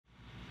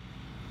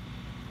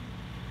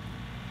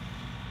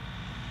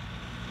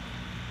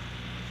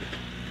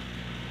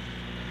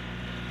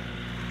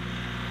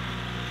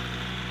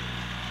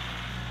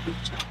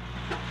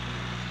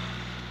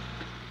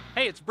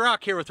Hey, it's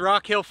Brock here with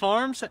Rock Hill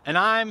Farms, and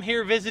I'm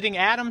here visiting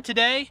Adam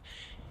today.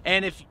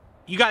 And if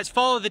you guys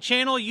follow the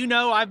channel, you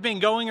know I've been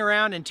going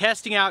around and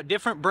testing out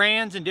different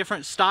brands and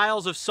different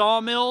styles of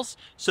sawmills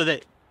so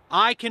that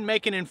I can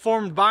make an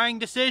informed buying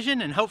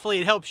decision, and hopefully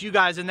it helps you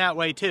guys in that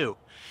way too.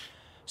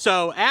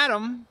 So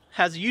Adam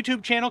has a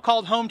YouTube channel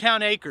called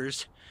Hometown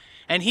Acres,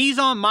 and he's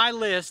on my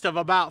list of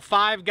about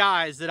 5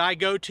 guys that I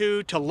go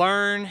to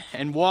learn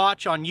and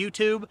watch on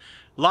YouTube.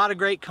 A lot of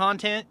great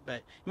content,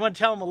 but you want to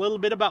tell them a little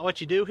bit about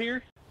what you do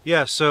here?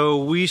 Yeah,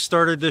 so we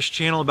started this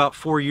channel about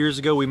 4 years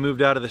ago. We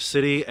moved out of the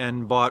city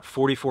and bought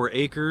 44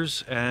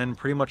 acres, and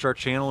pretty much our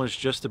channel is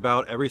just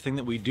about everything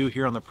that we do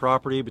here on the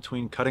property,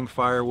 between cutting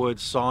firewood,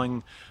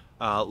 sawing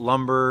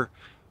lumber,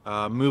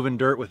 moving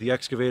dirt with the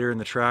excavator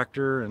and the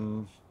tractor,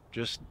 and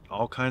just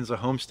all kinds of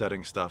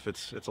homesteading stuff.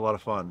 It's a lot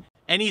of fun.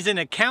 And he's an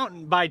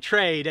accountant by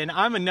trade, and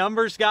I'm a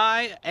numbers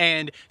guy,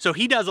 and so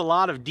he does a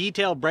lot of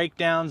detailed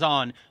breakdowns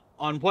on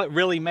what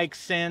really makes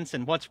sense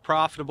and what's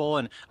profitable,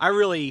 and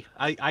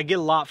I get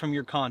a lot from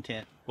your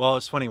content. Well,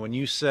 it's funny, when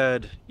you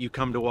said you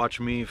come to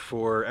watch me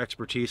for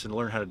expertise and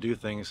learn how to do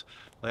things,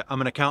 like,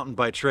 I'm an accountant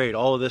by trade.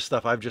 All of this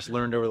stuff I've just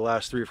learned over the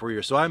last 3 or 4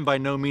 years. So I'm by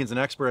no means an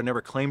expert. I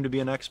never claimed to be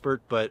an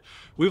expert, but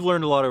we've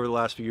learned a lot over the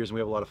last few years, and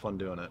we have a lot of fun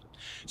doing it.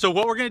 So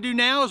what we're gonna do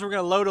now is we're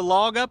gonna load a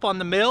log up on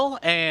the mill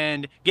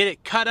and get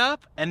it cut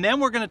up, and then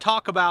we're gonna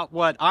talk about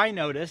what I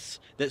notice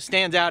that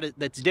stands out,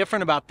 that's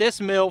different about this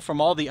mill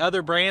from all the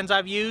other brands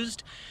I've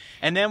used.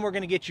 And then we're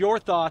gonna get your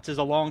thoughts as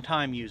a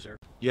longtime user.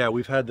 Yeah,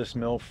 we've had this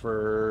mill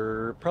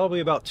for probably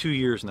about 2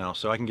 years now,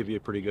 so I can give you a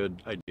pretty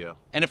good idea.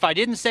 And if I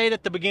didn't say it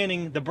at the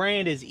beginning, the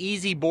brand is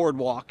Easy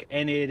Boardwalk,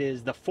 and it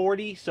is the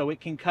 40, so it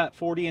can cut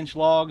 40-inch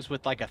logs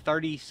with like a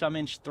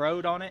 30-some-inch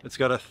throat on it. It's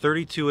got a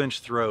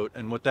 32-inch throat,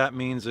 and what that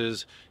means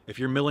is if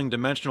you're milling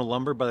dimensional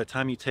lumber, by the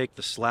time you take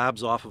the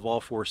slabs off of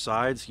all 4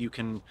 sides, you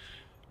can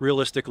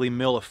realistically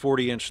mill a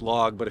 40-inch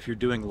log, but if you're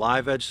doing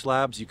live edge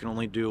slabs, you can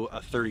only do a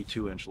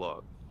 32-inch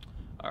log.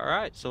 All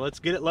right, so let's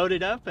get it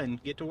loaded up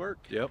and get to work.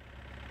 Yep.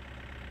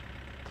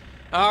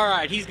 All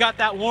right, he's got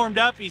that warmed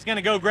up. He's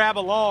gonna go grab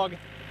a log.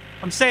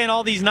 I'm saying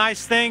all these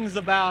nice things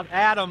about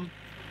Adam,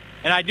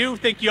 and I do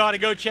think you ought to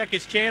go check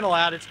his channel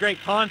out. It's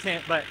great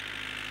content, but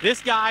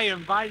this guy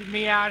invited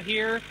me out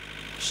here,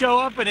 show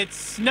up, and it's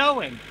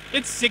snowing.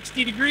 It's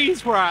 60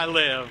 degrees where I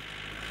live.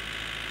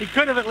 He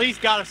could have at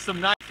least got us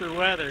some nicer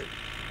weather.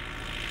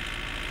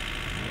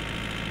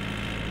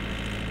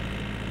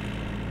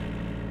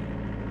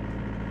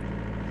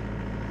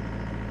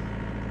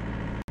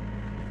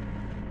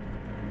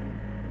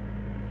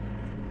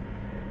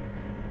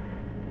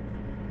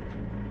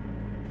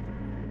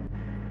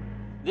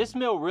 This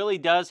mill really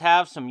does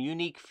have some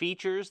unique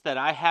features that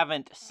I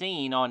haven't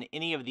seen on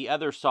any of the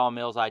other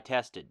sawmills I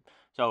tested.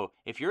 So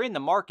if you're in the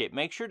market,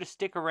 make sure to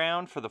stick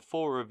around for the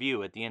full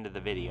review at the end of the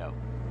video.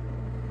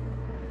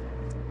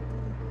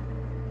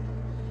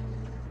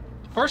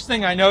 First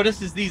thing I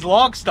noticed is these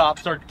log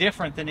stops are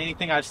different than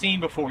anything I've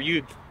seen before.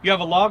 You have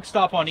a log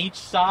stop on each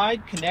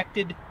side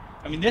connected.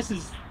 I mean, this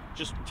is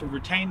just to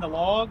retain the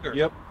log? Or?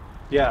 Yep.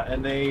 Yeah,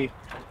 and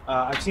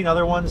I've seen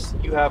other ones,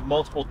 you have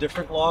multiple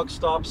different log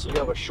stops. You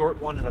have a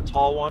short one and a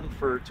tall one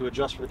to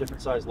adjust for the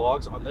different size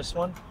logs. On this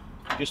one,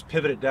 you just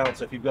pivot it down.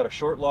 So if you've got a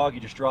short log, you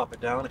just drop it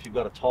down. If you've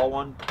got a tall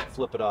one,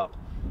 flip it up.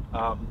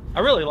 I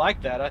really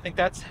like that. I think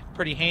that's a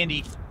pretty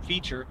handy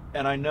feature.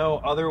 And I know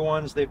other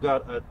ones, they've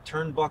got a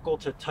turnbuckle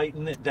to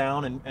tighten it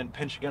down and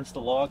pinch against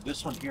the log.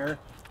 This one here,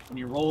 when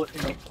you roll it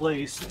into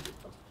place,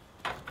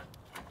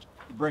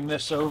 you bring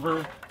this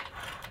over,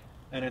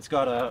 and it's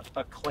got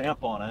a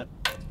clamp on it,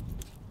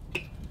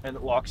 and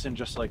it locks in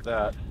just like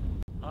that.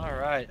 All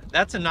right,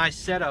 that's a nice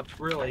setup,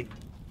 really.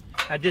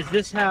 Now, does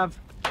this have,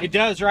 it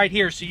does right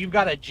here, so you've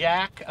got a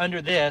jack under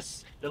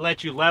this that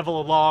lets you level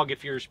a log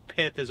if your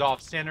pith is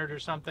off-centered or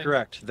something?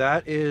 Correct.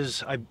 That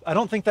is, I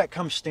don't think that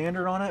comes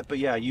standard on it, but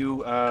yeah,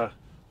 you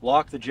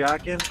lock the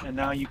jack in, and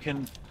now you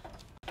can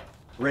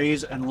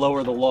raise and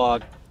lower the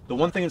log. The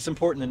one thing that's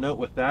important to note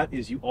with that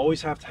is you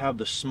always have to have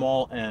the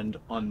small end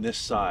on this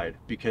side,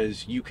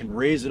 because you can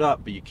raise it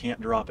up, but you can't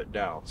drop it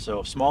down.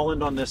 So small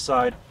end on this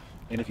side,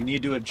 and if you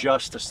need to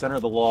adjust to center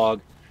the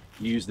log,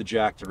 you use the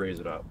jack to raise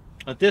it up.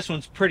 But this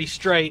one's pretty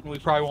straight, and we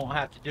probably won't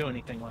have to do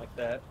anything like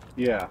that.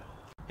 Yeah.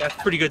 That's a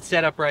pretty good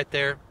setup right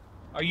there.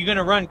 Are you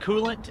gonna run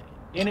coolant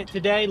in it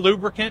today,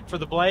 lubricant for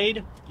the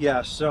blade?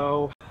 Yeah,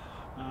 so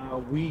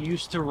we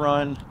used to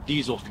run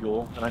diesel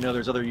fuel, and I know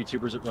there's other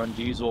YouTubers that run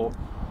diesel.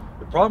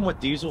 The problem with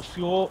diesel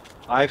fuel,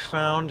 I've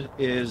found,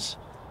 is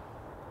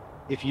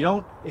if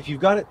you've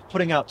got it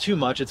putting out too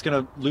much, it's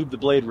going to lube the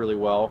blade really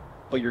well,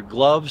 but your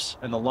gloves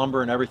and the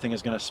lumber and everything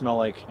is going to smell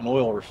like an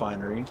oil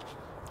refinery.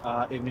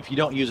 And if you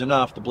don't use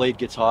enough, the blade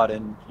gets hot,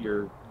 and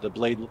the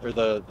blade, or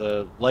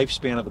the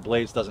lifespan of the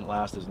blades doesn't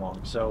last as long.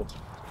 So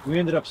we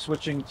ended up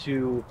switching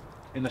to,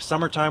 in the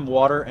summertime,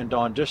 water and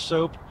Dawn dish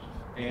soap,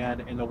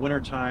 and in the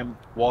wintertime,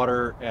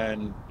 water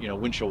and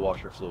windshield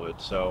washer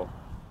fluid. So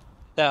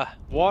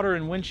water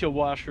and windshield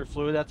washer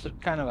fluid,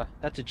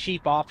 that's a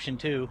cheap option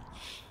too.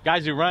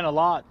 Guys who run a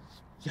lot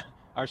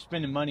are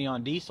spending money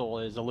on diesel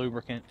as a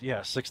lubricant. Yeah,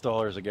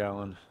 $6 a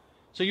gallon.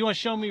 So you want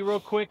to show me real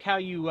quick how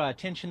you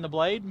tension the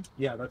blade?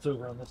 Yeah, that's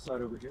over on this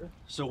side over here.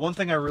 So one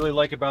thing I really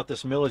like about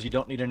this mill is you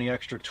don't need any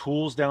extra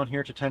tools down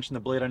here to tension the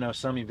blade. I know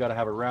some you've got to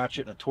have a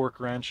ratchet and a torque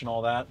wrench and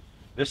all that.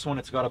 This one,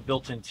 it's got a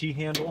built-in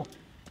T-handle,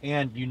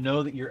 and you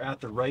know that you're at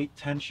the right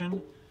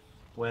tension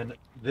when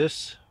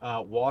this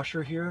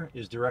washer here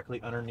is directly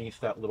underneath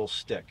that little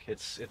stick.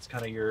 It's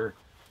kind of your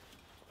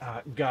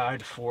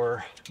guide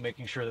for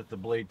making sure that the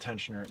blade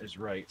tensioner is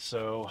right.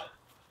 So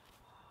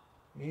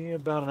yeah,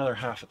 about another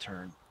half a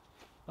turn.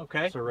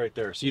 Okay. So right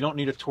there. So you don't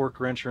need a torque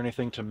wrench or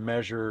anything to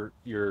measure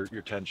your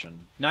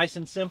tension. Nice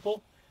and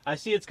simple. I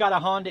see it's got a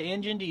Honda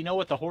engine. Do you know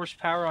what the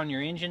horsepower on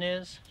your engine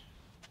is?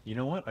 You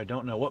know what? I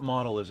don't know. What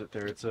model is it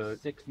there? It's a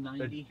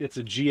 690. It's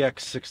a GX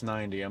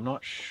 690. I'm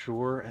not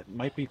sure. It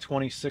might be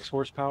 26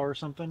 horsepower or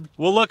something.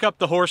 We'll look up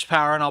the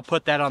horsepower and I'll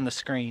put that on the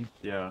screen.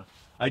 Yeah.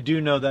 I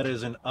do know that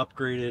is an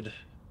upgraded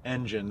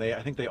engine.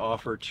 I think they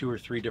offer 2 or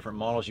 3 different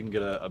models. You can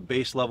get a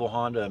base level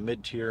Honda, a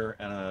mid-tier,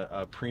 and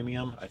a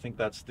premium. I think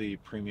that's the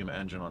premium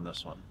engine on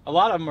this one. A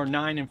lot of them are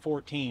 9 and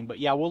 14, but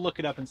yeah, we'll look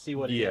it up and see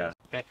what it Yeah. is.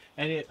 Okay.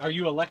 And are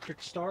you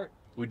electric start?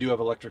 We do have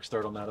electric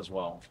start on that as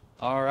well.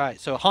 All right.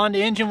 So Honda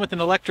engine with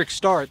an electric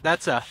start.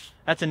 That's a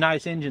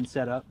nice engine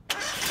setup.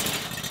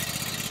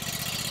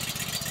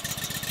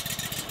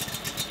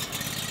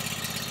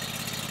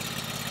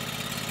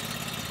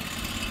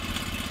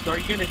 So are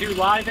you going to do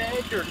live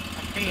edge or a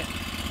cant?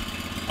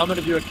 I'm going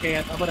to do a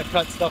cant. I'm going to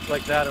cut stuff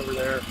like that over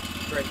there.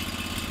 Great.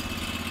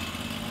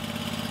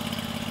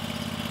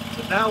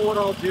 So now what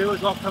I'll do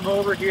is I'll come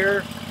over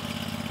here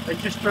and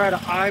just try to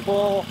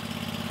eyeball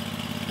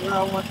where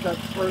I want that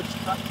first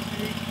cut to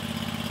be.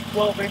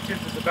 12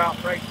 inches is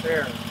about right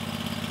there.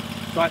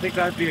 So I think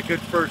that'd be a good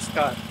first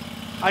cut.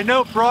 I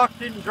know Brock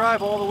didn't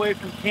drive all the way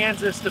from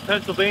Kansas to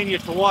Pennsylvania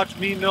to watch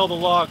me mill the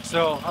log,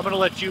 so I'm going to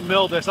let you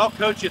mill this. I'll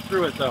coach you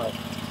through it though.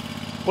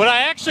 When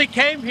I actually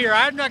came here,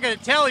 I'm not going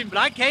to tell him, but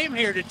I came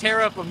here to tear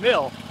up a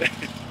mill.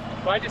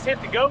 So I just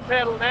hit the go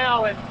pedal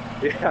now and...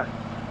 Yeah.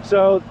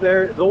 So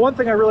the one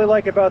thing I really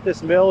like about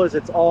this mill is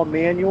it's all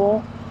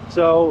manual.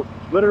 So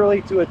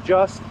literally to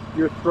adjust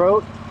your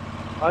throat,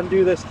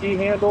 undo this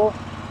T-handle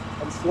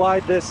and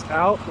slide this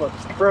out. Look,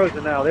 it's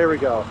frozen now. There we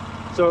go.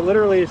 So it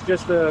literally is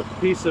just a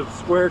piece of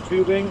square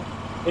tubing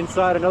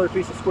inside another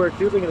piece of square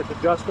tubing, and it's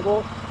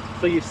adjustable.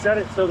 So you set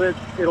it so that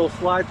it'll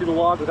slide through the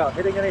log without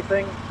hitting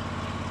anything.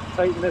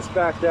 Tighten this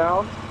back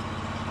down.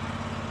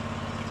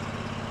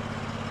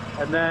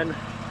 And then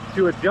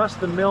to adjust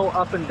the mill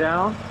up and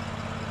down,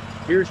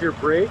 here's your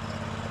brake.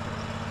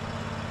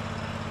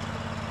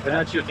 And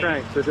that's your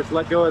crank. So just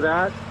let go of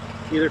that.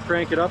 Either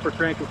crank it up or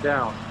crank it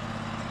down.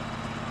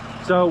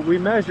 So we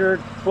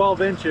measured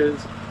 12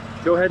 inches.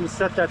 Go ahead and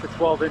set that to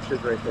 12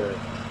 inches right there.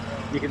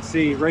 You can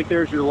see right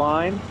there's your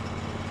line.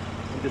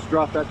 And just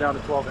drop that down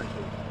to 12 inches.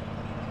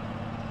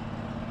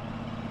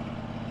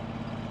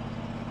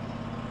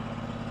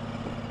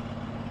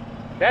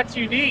 That's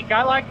unique.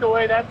 I like the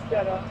way that's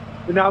set up.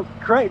 Now,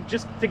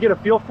 just to get a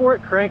feel for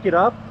it, crank it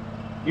up.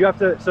 You have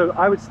to, so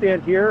I would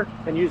stand here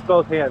and use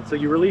both hands. So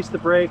you release the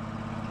brake,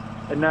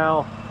 and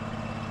now.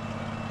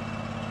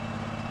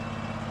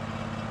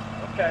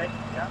 Okay,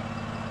 yeah.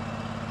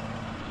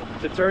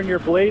 To turn your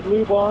blade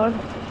lube on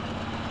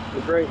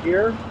is right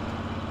here.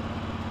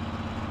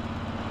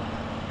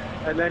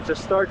 And then to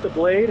start the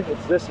blade,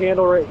 it's this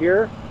handle right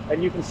here.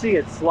 And you can see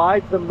it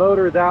slides the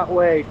motor that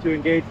way to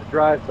engage the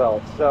drive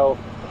belt. So,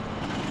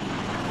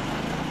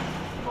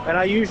 and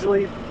I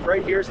usually,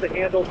 right here's the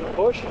handle to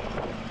push.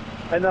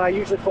 And then I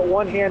usually put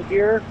one hand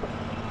here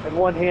and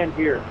one hand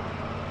here.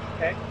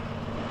 Okay.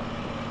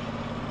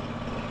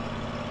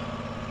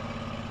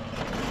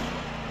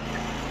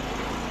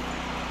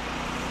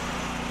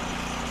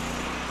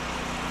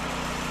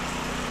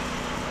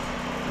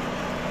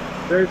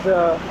 There's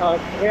a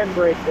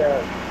handbrake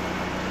there.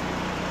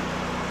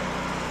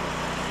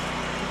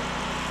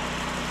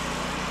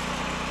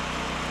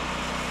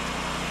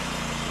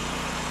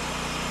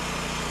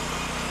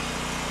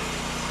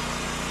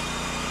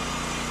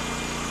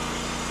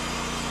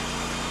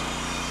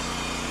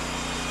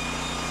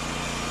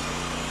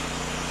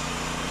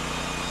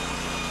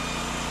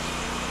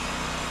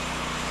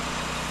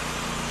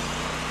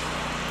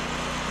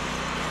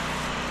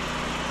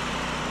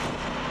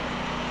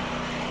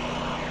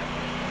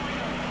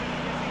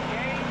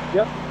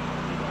 Yep.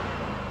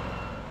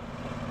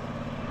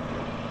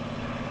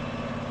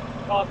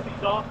 Toss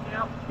these off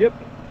now? Yep.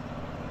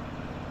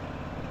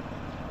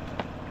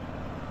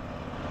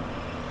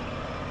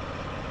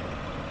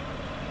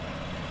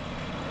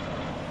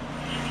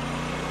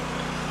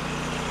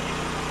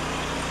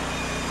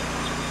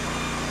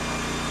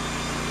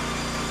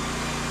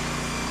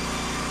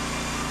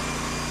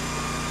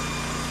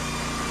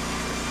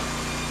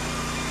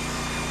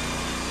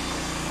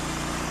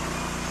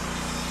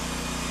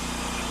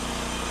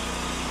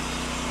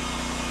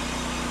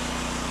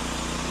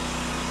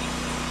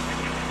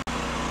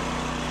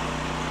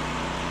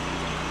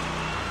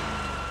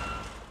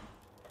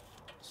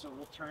 So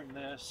we'll turn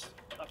this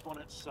up on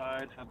its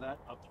side, have that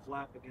up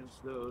flat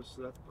against those,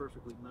 so that's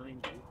perfectly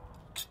 90.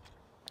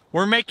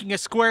 We're making a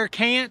square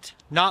cant,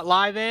 not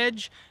live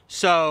edge,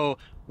 so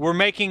we're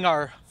making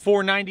our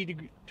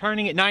 490,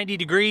 turning at 90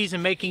 degrees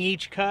and making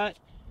each cut.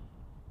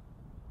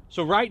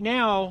 So right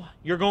now,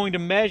 you're going to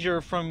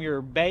measure from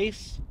your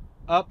base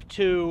up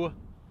to,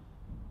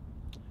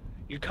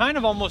 you're kind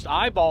of almost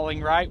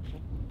eyeballing, right,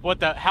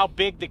 how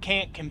big the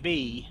cant can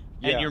be.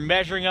 And you're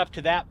measuring up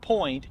to that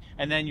point,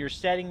 and then you're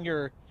setting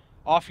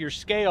off your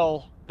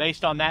scale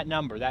based on that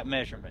number, that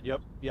measurement.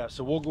 Yep, yeah,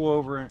 so we'll go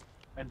over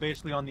and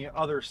basically on the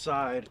other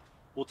side,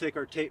 we'll take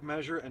our tape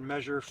measure and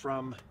measure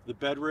from the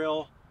bed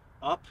rail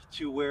up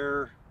to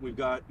where we've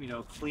got, you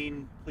know,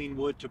 clean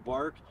wood to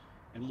bark,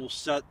 and we'll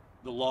set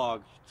the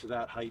log to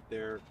that height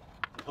there.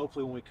 And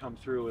hopefully when we come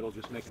through, it'll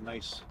just make a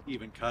nice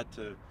even cut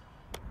to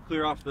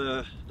clear off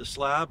the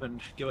slab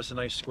and give us a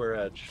nice square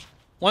edge.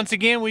 Once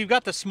again, we've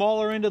got the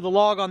smaller end of the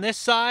log on this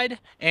side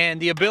and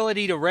the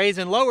ability to raise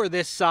and lower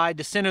this side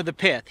to center the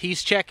pith.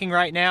 He's checking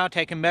right now,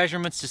 taking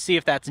measurements to see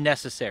if that's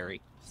necessary.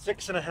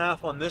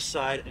 6.5 on this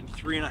side and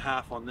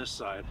 3.5 on this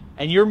side.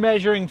 And you're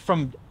measuring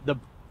from the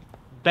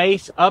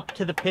base up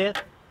to the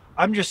pith?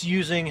 I'm just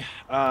using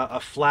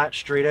a flat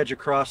straight edge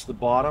across the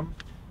bottom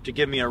to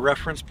give me a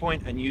reference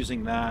point and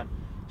using that.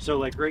 So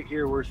like right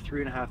here, we're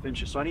 3.5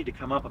 inches. So I need to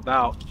come up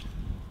about,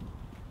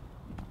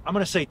 I'm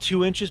gonna say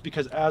 2 inches,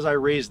 because as I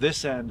raise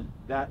this end,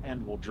 that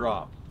end will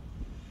drop.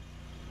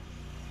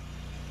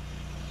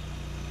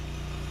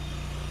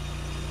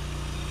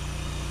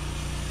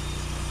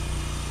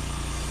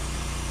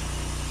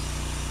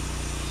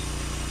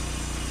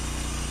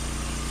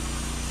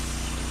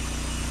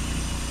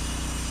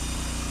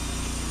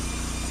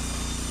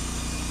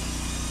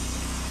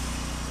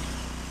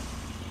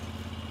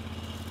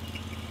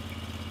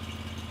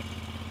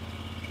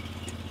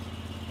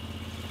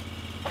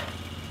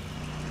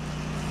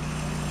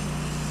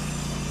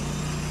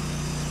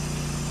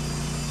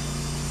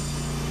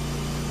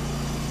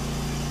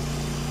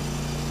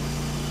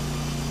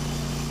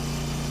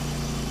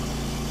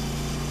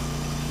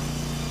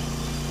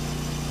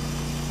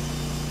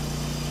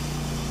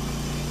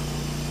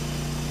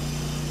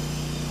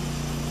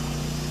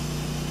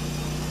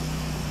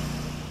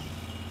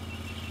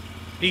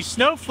 These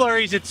snow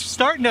flurries, it's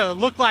starting to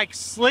look like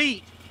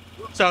sleet.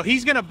 So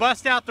he's gonna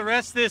bust out the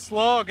rest of this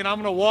log and I'm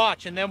gonna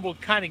watch, and then we'll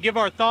kind of give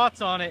our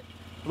thoughts on it.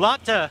 A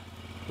lot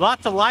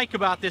to like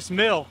about this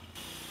mill.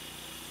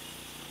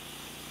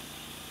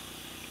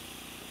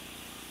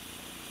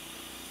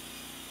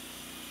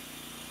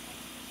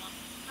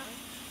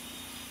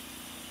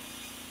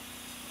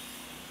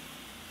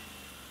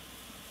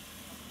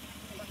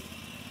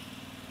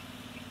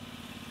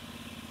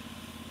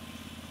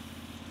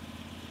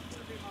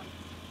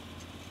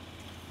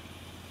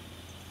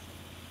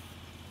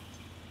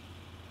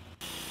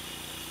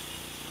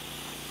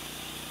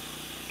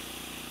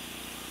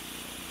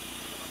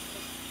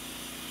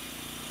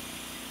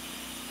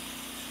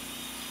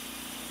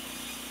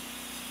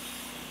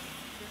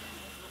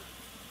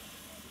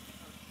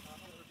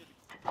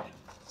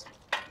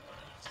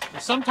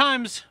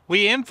 Sometimes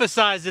we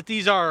emphasize that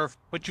these are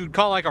what you would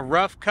call like a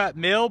rough cut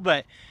mill,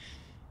 but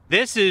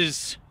this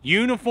is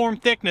uniform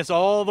thickness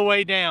all the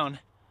way down.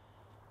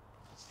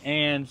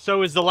 And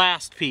so is the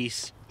last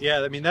piece.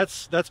 Yeah, I mean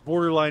that's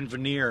borderline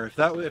veneer.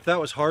 If that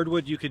was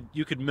hardwood, you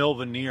could mill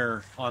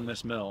veneer on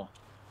this mill.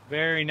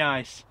 Very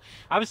nice.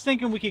 I was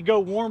thinking we could go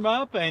warm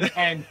up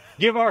and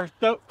give our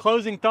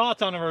closing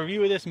thoughts on a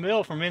review of this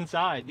mill from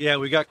inside. Yeah,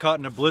 we got caught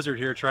in a blizzard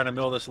here trying to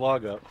mill this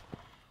log up.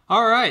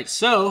 All right,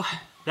 so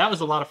that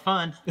was a lot of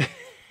fun.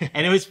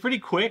 And it was pretty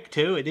quick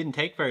too. It didn't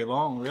take very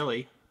long,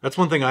 really. That's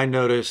one thing I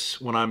notice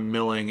when I'm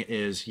milling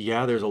is,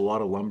 yeah, there's a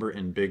lot of lumber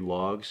in big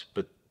logs,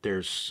 but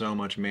there's so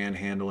much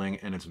manhandling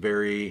and it's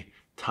very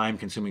time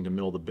consuming to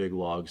mill the big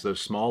logs.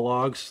 Those small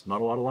logs, not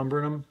a lot of lumber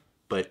in them,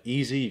 but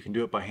easy. You can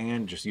do it by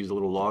hand, just use a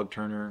little log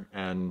turner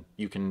and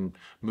you can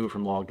move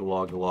from log to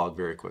log to log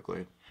very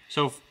quickly.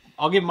 So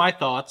I'll give my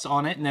thoughts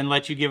on it and then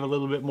let you give a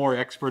little bit more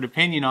expert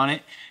opinion on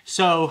it.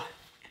 So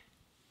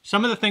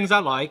some of the things I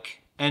like,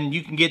 and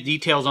you can get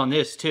details on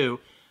this too,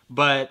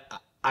 but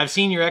I've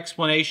seen your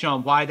explanation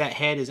on why that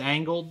head is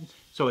angled,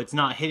 so it's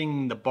not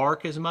hitting the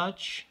bark as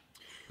much,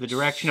 the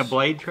direction of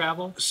blade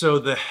travel. So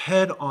the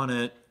head on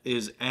it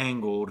is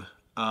angled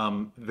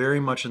very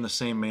much in the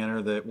same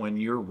manner that when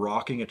you're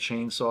rocking a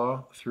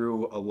chainsaw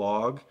through a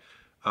log,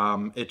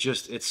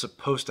 it's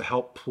supposed to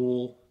help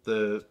pull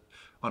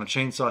on a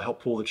chainsaw,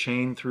 help pull the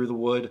chain through the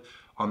wood.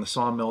 On the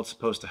sawmill, it's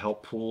supposed to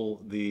help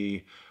pull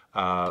the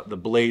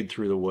blade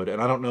through the wood.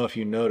 And I don't know if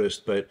you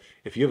noticed, but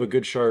if you have a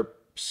good sharp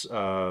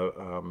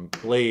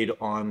blade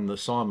on the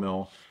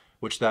sawmill,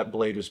 which that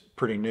blade is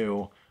pretty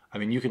new, I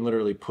mean, you can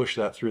literally push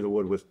that through the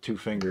wood with 2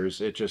 fingers.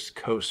 It just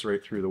coasts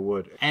right through the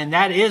wood. And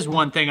that is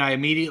one thing I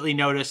immediately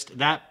noticed.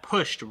 That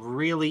pushed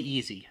really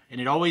easy, and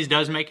it always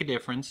does make a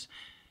difference.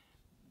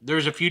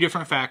 There's a few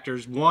different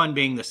factors. One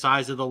being the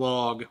size of the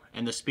log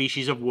and the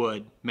species of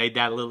wood made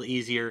that a little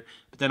easier,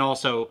 but then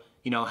also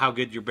you know, how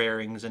good your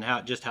bearings and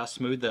how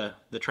smooth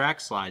the track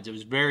slides. It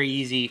was very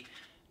easy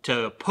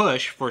to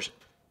push for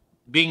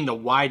being the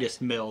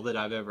widest mill that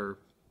I've ever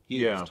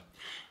used. Yeah.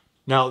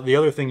 Now, the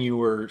other thing you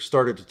were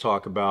started to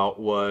talk about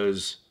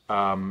was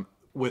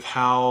with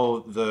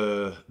how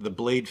the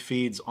blade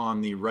feeds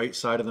on the right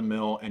side of the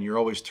mill, and you're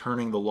always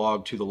turning the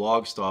log to the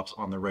log stops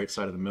on the right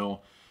side of the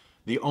mill.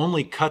 The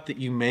only cut that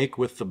you make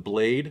with the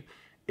blade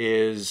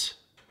is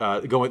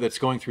that's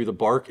going through the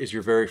bark is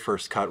your very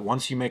first cut.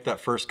 Once you make that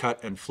first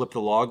cut and flip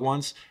the log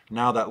once,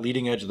 now that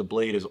leading edge of the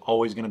blade is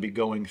always going to be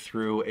going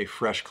through a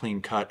fresh,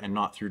 clean cut and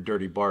not through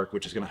dirty bark,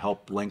 which is going to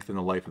help lengthen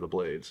the life of the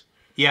blades.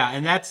 Yeah,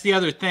 and that's the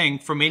other thing.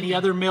 From any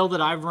other mill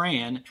that I've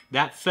ran,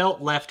 that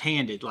felt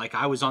left-handed. Like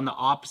I was on the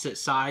opposite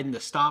side and the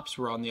stops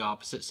were on the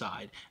opposite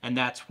side. And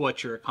that's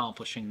what you're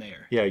accomplishing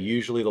there. Yeah,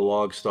 usually the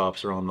log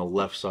stops are on the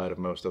left side of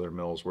most other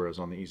mills, whereas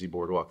on the Easy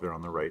Boardwalk, they're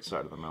on the right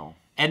side of the mill.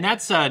 And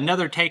that's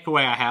another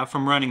takeaway I have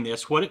from running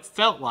this. What it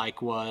felt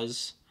like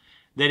was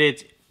that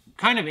it's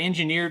kind of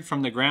engineered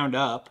from the ground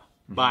up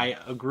by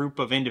a group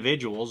of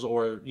individuals,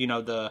 or, you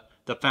know, the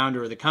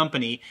founder of the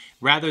company,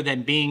 rather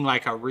than being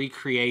like a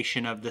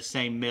recreation of the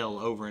same mill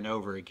over and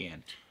over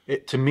again.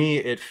 To me,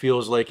 it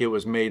feels like it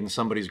was made in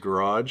somebody's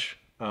garage,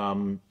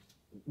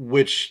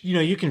 which, you know,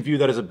 you can view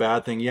that as a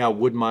bad thing. Yeah,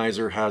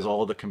 Wood-Mizer has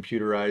all the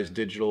computerized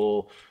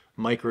digital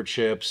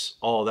microchips,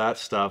 all that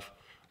stuff.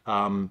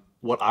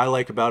 What I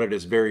like about it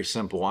is very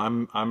simple.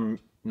 I'm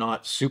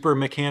not super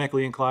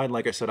mechanically inclined.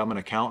 Like I said, I'm an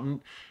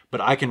accountant,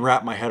 but I can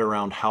wrap my head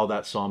around how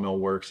that sawmill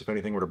works. If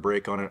anything were to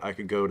break on it, I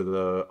could go to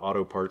the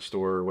auto parts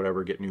store or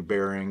whatever, get new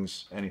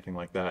bearings, anything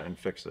like that, and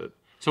fix it.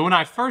 So when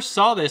I first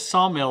saw this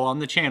sawmill on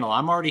the channel,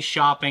 I'm already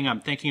shopping.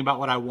 I'm thinking about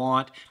what I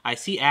want. I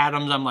see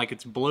Adams. I'm like,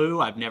 it's blue.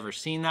 I've never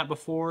seen that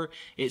before.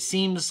 It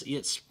seems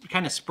it's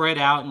kind of spread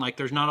out and like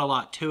there's not a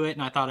lot to it.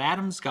 And I thought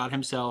Adams got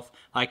himself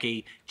like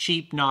a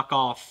cheap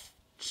knockoff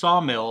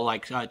sawmill,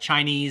 like a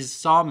Chinese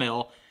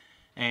sawmill.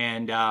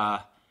 And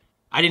I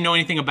didn't know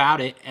anything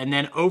about it. And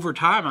then over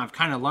time, I've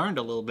kind of learned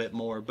a little bit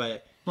more.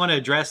 But I want to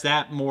address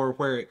that more,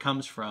 where it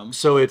comes from.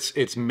 So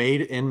it's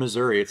made in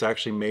Missouri. It's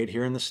actually made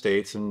here in the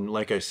States. And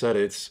like I said,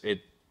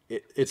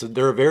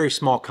 they're a very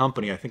small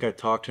company. I think I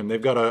talked to him.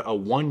 They've got a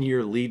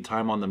 1-year lead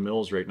time on the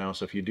mills right now.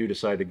 So if you do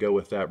decide to go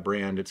with that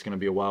brand, it's going to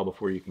be a while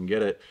before you can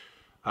get it.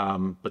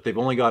 But they've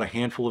only got a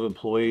handful of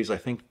employees. I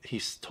think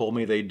he's told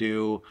me they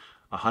do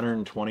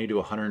 120 to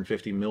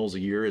 150 mills a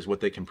year is what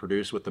they can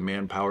produce with the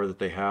manpower that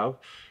they have.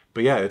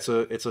 But yeah, it's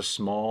a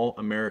small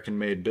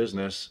American-made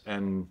business,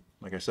 and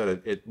like I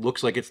said, it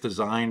looks like it's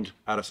designed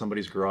out of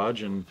somebody's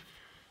garage, and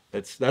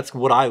that's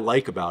what I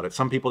like about it.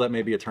 Some people that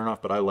may be a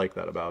turnoff, but I like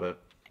that about it.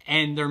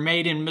 And they're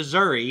made in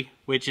Missouri,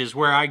 which is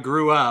where I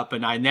grew up,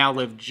 and I now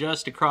live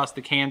just across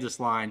the Kansas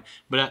line.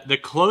 But the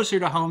closer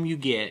to home you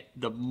get,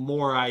 the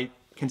more I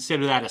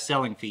consider that a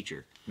selling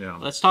feature. Yeah.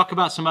 Let's talk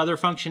about some other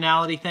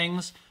functionality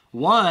things.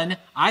 One,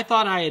 I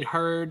thought I had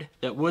heard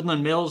that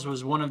Woodland Mills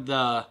was one of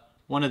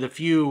the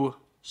few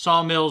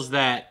sawmills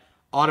that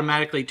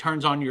automatically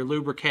turns on your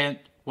lubricant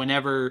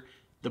whenever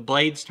the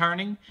blade's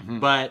turning.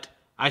 But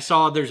I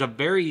saw there's a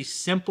very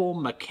simple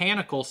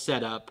mechanical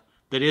setup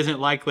that isn't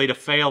likely to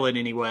fail in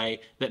any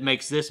way that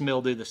makes this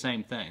mill do the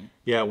same thing.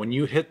 Yeah, when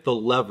you hit the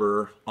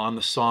lever on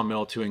the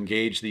sawmill to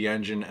engage the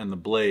engine and the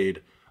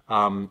blade,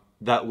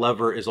 that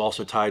lever is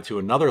also tied to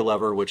another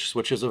lever which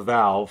switches a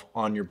valve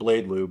on your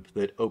blade lube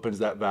that opens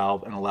that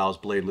valve and allows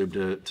blade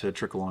lube to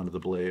trickle onto the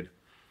blade.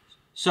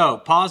 So,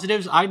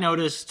 positives, I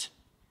noticed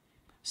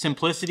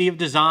simplicity of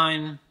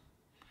design,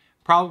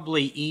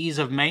 probably ease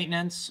of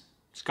maintenance.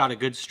 It's got a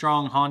good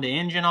strong Honda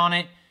engine on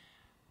it.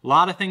 A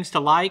lot of things to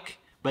like,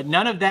 but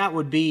none of that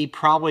would be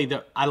probably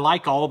I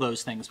like all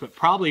those things, but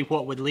probably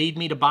what would lead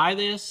me to buy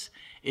this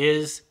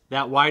is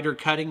that wider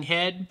cutting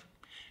head.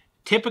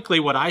 Typically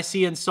what I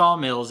see in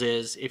sawmills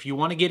is if you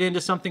want to get into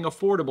something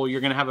affordable,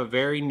 you're going to have a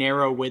very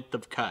narrow width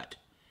of cut.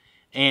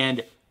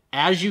 And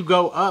as you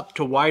go up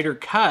to wider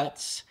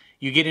cuts,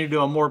 you get into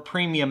a more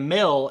premium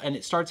mill and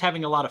it starts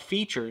having a lot of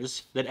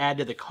features that add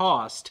to the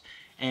cost.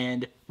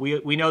 And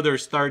we know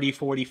there's $30,000,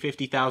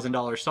 $40,000,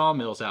 $50,000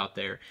 sawmills out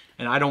there,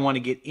 and I don't want to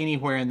get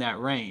anywhere in that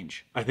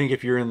range. I think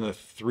if you're in the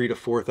 $3,000 to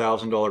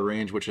 $4,000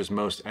 range, which is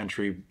most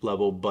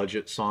entry-level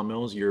budget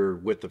sawmills, your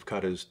width of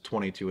cut is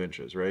 22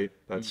 inches, right?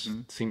 That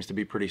seems to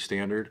be pretty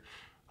standard.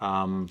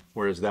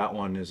 Whereas that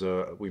one is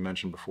we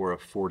mentioned before, a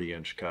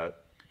 40-inch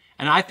cut.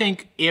 And I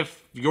think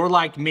if you're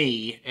like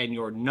me and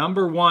your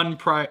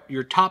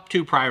your top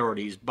two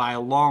priorities by a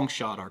long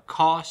shot are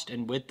cost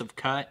and width of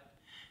cut,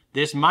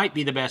 this might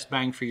be the best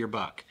bang for your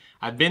buck.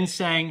 I've been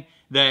saying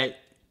that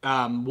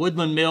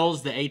Woodland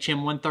Mills, the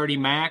HM130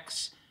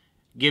 Max,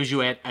 gives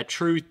you a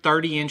true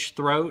 30-inch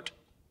throat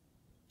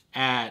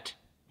at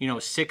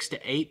 $6,000 to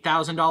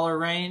 $8,000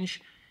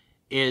 range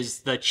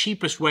is the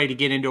cheapest way to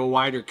get into a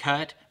wider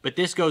cut. But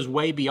this goes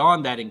way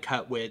beyond that in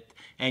cut width,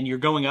 and you're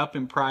going up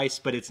in price,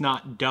 but it's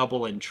not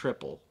double and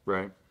triple.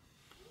 Right.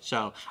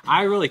 So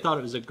I really thought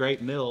it was a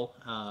great mill.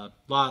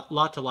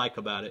 Lot to like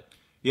about it.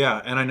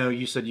 Yeah, and I know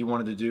you said you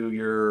wanted to do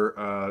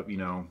your,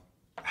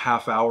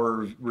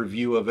 half-hour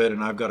review of it,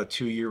 and I've got a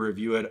 2-year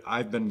review of it.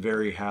 I've been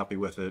very happy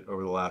with it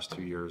over the last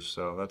 2 years.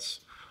 So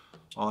that's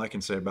all I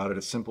can say about it.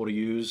 It's simple to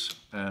use,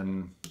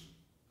 and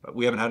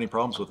we haven't had any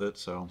problems with it.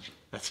 So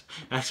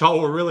that's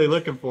all we're really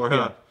looking for, huh?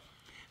 Yeah.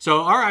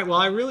 So, all right, well,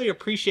 I really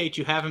appreciate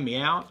you having me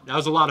out. That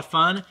was a lot of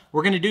fun.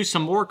 We're going to do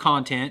some more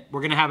content.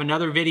 We're going to have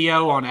another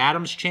video on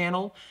Adam's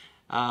channel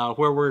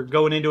where we're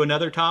going into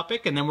another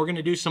topic, and then we're going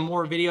to do some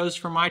more videos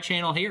from my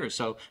channel here.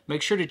 So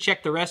make sure to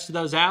check the rest of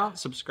those out.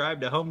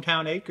 Subscribe to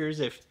Hometown Acres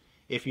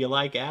if you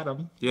like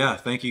Adam. Yeah,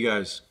 thank you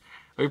guys.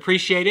 We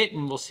appreciate it,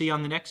 and we'll see you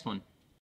on the next one.